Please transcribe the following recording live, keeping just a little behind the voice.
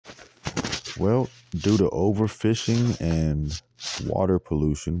Well, due to overfishing and water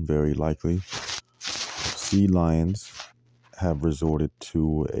pollution, very likely, sea lions have resorted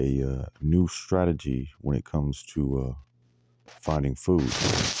to a new strategy when it comes to finding food.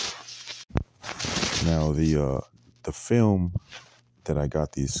 Now, the film that I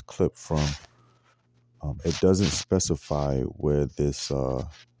got this clip from, it doesn't specify where this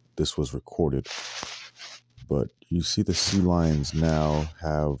was recorded, but you see the sea lions now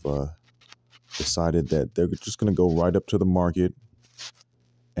have decided that they're just going to go right up to the market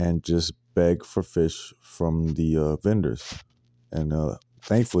and just beg for fish from the vendors. And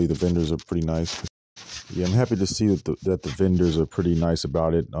thankfully, the vendors are pretty nice. Yeah, I'm happy to see that the vendors are pretty nice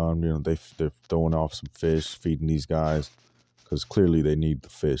about it. They're throwing off some fish, feeding these guys, because clearly they need the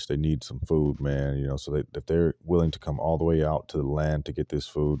fish. They need some food, man. So if they're willing to come all the way out to the land to get this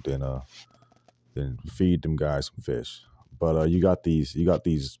food, then feed them guys some fish. But you got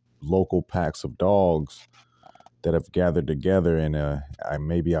these local packs of dogs that have gathered together, and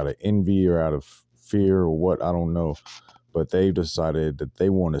maybe out of envy or out of fear or what, I don't know, but they've decided that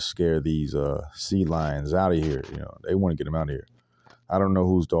they want to scare these sea lions out of here. They want to get them out of here. I don't know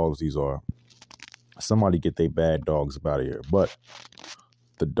whose dogs these are. Somebody get their bad dogs out of here. But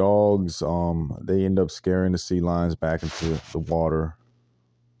the dogs, they end up scaring the sea lions back into the water.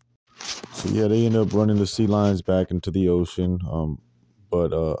 So yeah, they end up running the sea lions back into the ocean.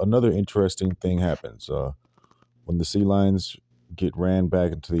 But another interesting thing happens. When the sea lions get ran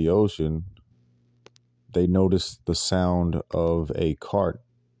back into the ocean, they notice the sound of a cart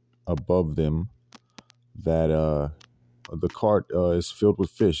above them, that the cart is filled with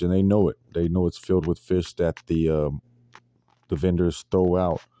fish, and they know it. They know it's filled with fish that the vendors throw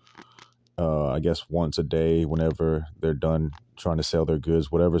out, I guess once a day whenever they're done trying to sell their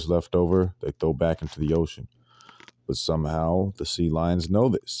goods. Whatever's left over, they throw back into the ocean. But somehow the sea lions know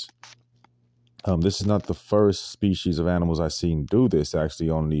this. This is not the first species of animals I've seen do this, actually,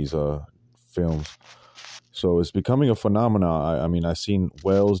 on these films. So it's becoming a phenomenon. I mean, I've seen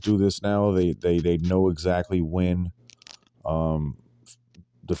whales do this now. They know exactly when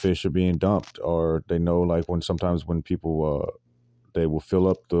the fish are being dumped, or they know, like, sometimes when people they will fill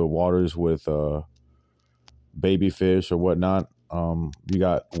up the waters with baby fish or whatnot. You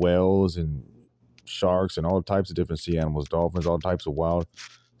got whales and sharks and all types of different sea animals, dolphins, all types of wild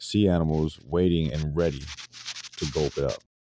sea animals waiting and ready to gulp it up.